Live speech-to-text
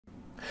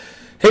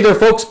Hey there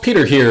folks,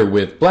 Peter here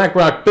with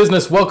BlackRock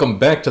Business. Welcome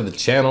back to the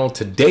channel.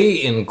 Today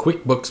in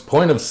QuickBooks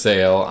Point of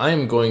Sale, I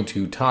am going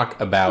to talk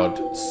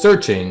about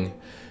searching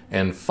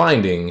and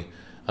finding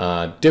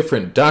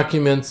different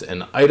documents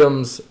and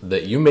items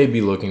that you may be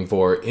looking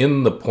for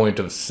in the point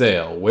of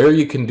sale. Where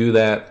you can do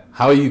that,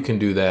 how you can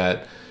do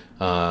that,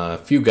 a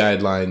few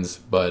guidelines.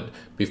 But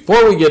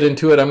before we get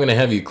into it, I'm going to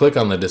have you click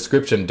on the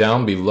description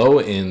down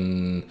below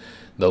in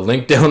the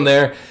link down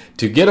there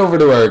to get over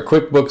to our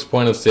QuickBooks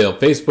Point of Sale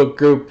Facebook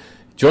group.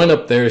 Join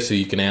up there so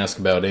you can ask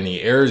about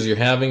any errors you're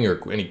having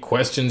or any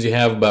questions you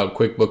have about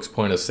QuickBooks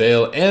Point of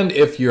Sale. And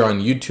if you're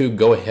on YouTube,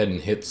 go ahead and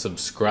hit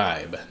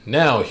subscribe.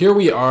 Now, here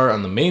we are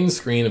on the main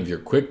screen of your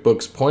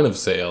QuickBooks Point of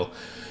Sale.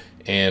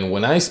 And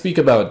when I speak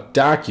about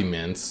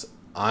documents,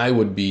 I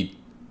would be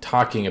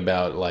talking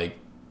about like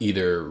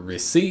either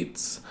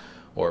receipts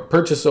or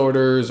purchase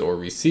orders or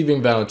receiving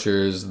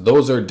vouchers.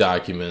 Those are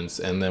documents.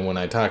 And then when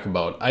I talk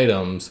about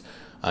items,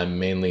 I'm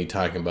mainly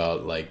talking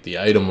about like the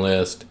item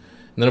list.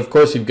 And then of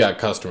course you've got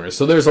customers.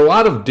 So there's a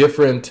lot of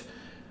different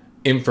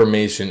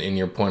information in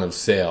your point of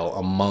sale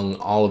among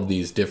all of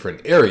these different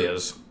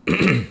areas.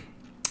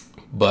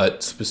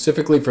 But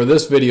specifically for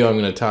this video, I'm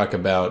going to talk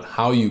about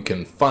how you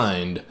can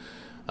find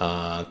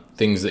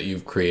things that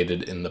you've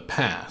created in the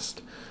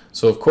past.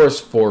 So of course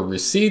for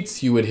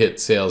receipts, you would hit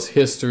sales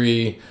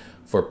history.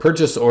 For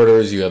purchase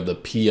orders, you have the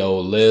PO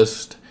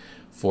list.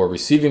 For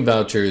receiving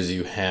vouchers,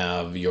 you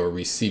have your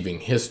receiving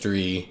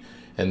history.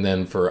 And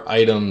then for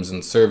items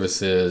and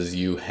services,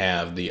 you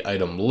have the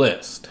item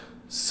list.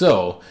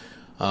 So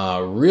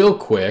real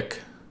quick,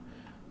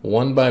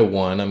 one by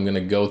one, I'm going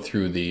to go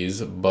through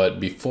these. But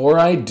before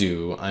I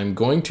do, I'm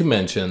going to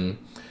mention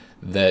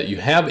that you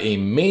have a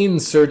main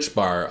search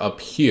bar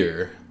up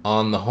here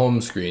on the home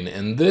screen.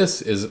 And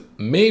this is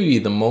maybe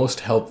the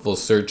most helpful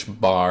search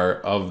bar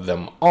of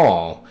them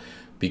all,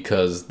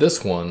 because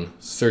this one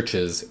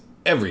searches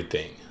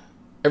everything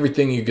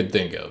you could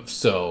think of.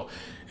 So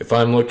if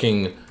I'm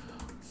looking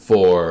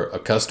for a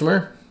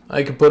customer,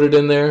 I could put it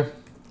in there.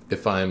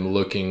 If I'm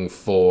looking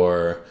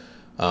for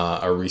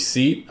a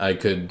receipt, I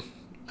could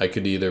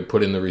either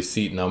put in the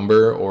receipt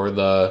number or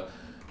the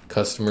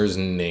customer's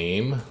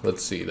name.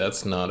 Let's see,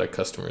 that's not a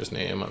customer's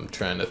name. I'm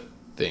trying to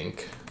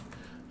think.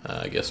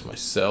 I guess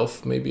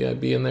myself, maybe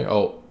I'd be in there.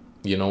 Oh,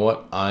 you know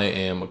what? I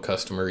am a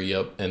customer,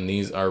 yep. And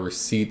these are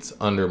receipts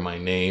under my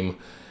name.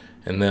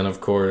 And then of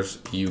course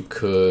you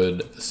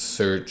could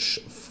search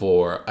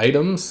for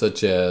items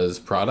such as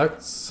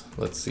products.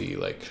 Let's see,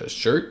 like a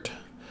shirt.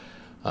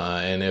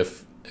 And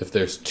if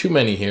there's too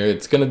many here,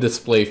 it's going to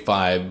display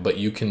 5, but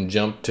you can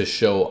jump to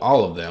show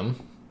all of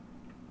them.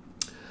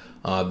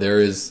 There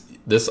is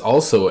this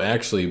also,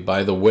 actually,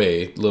 by the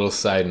way, little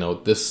side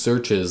note, this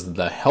searches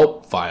the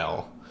help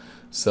file.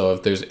 So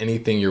if there's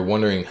anything you're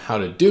wondering how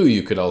to do,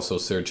 you could also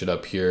search it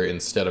up here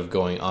instead of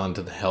going on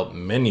to the help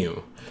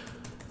menu.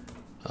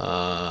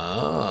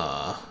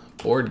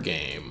 Board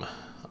game,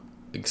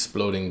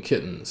 exploding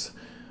kittens.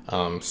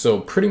 So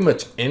pretty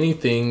much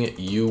anything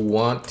you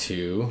want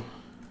to,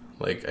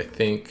 like, I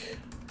think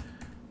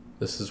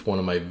this is one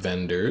of my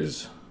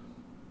vendors.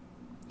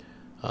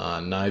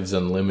 Knives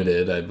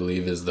Unlimited, I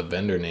believe, is the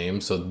vendor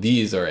name. So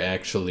these are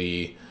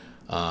actually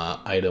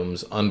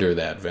items under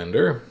that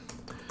vendor.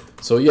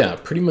 So yeah,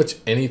 pretty much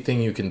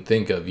anything you can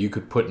think of, you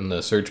could put in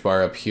the search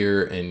bar up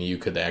here and you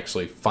could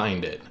actually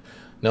find it.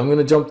 Now I'm going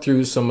to jump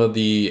through some of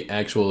the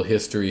actual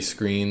history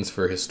screens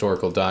for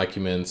historical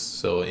documents.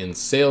 So in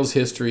sales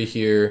history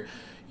here,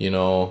 you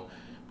know,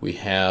 we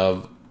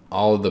have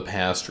all of the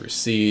past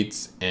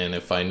receipts. And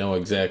if I know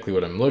exactly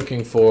what I'm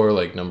looking for,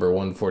 like number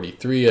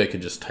 143, I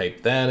could just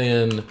type that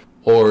in.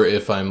 Or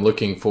if I'm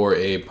looking for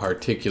a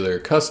particular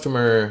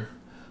customer,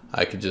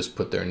 I could just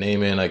put their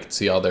name in. I could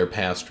see all their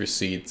past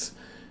receipts.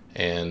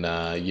 And,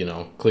 you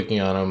know, clicking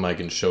on them, I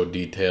can show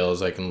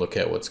details. I can look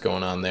at what's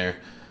going on there.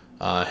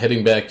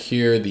 Heading back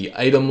here, the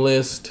item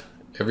list.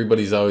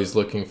 Everybody's always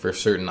looking for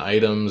certain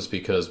items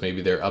because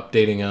maybe they're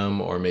updating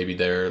them, or maybe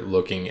they're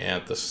looking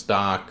at the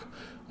stock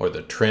or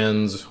the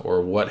trends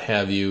or what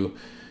have you.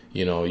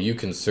 You know, you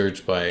can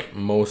search by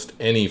most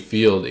any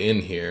field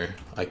in here.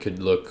 I could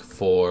look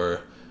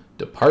for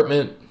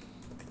department.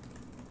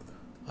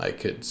 I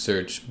could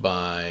search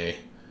by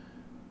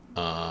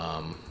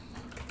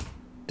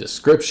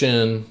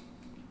description.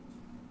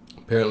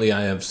 Apparently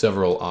I have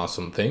several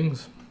awesome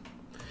things.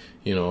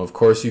 You know, of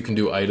course you can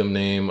do item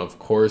name. Of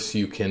course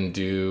you can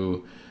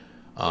do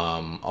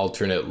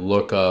alternate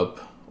lookup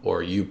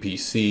or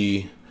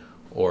UPC,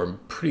 or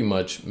pretty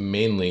much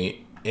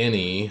mainly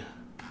any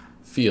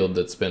field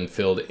that's been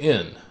filled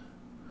in.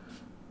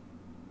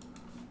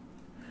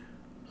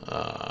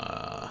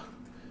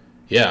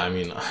 Yeah, I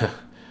mean,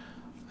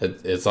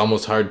 it's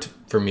almost hard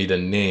for me to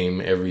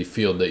name every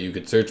field that you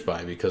could search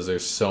by because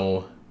there's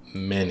so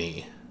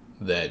many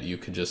that you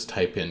could just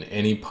type in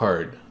any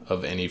part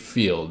of any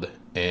field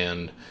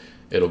and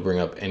it'll bring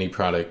up any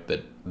product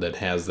that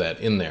has that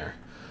in there.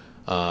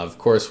 Of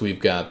course, we've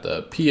got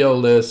the PO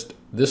list.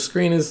 This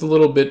screen is a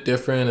little bit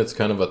different. It's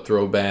kind of a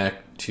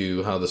throwback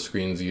to how the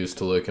screens used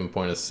to look in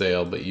point of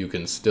sale, but you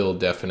can still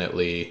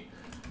definitely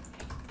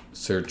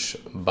search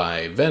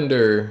by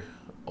vendor,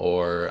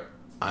 or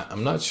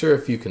I'm not sure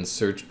if you can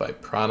search by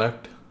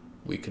product.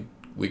 We could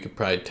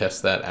probably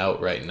test that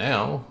out right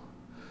now.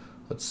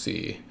 Let's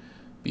see,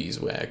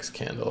 beeswax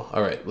candle.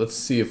 All right, let's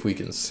see if we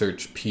can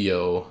search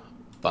PO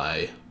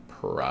by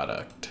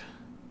product.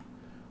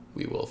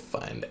 We will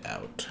find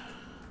out.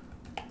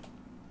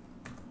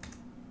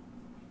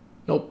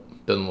 Nope,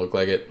 doesn't look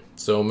like it.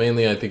 So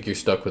mainly I think you're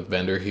stuck with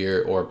vendor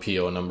here, or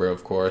PO number,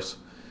 of course,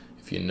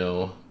 if you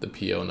know the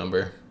PO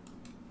number.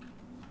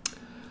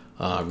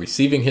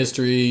 Receiving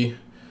history,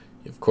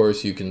 of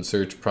course you can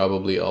search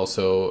probably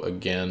also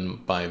again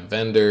by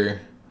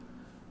vendor.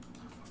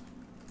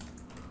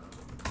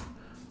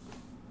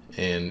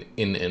 And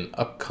in an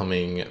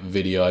upcoming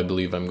video, I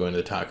believe I'm going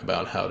to talk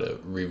about how to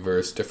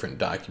reverse different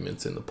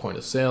documents in the point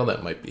of sale.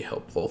 That might be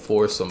helpful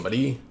for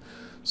somebody.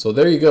 So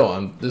there you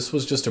go. This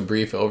was just a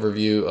brief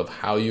overview of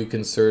how you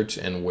can search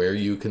and where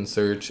you can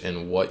search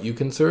and what you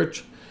can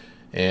search.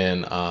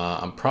 And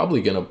I'm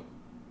probably going to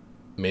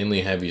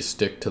mainly have you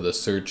stick to the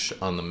search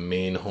on the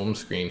main home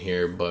screen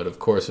here. But of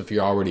course, if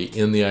you're already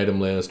in the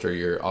item list or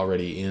you're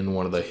already in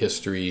one of the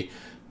history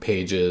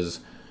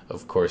pages,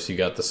 of course, you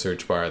got the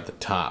search bar at the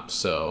top.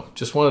 So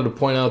just wanted to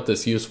point out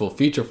this useful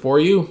feature for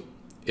you.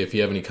 If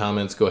you have any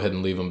comments, go ahead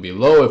and leave them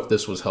below. If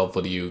this was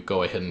helpful to you,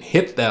 go ahead and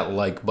hit that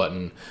like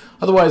button.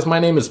 Otherwise, my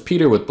name is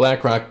Peter with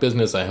BlackRock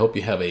Business. I hope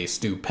you have a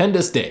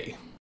stupendous day.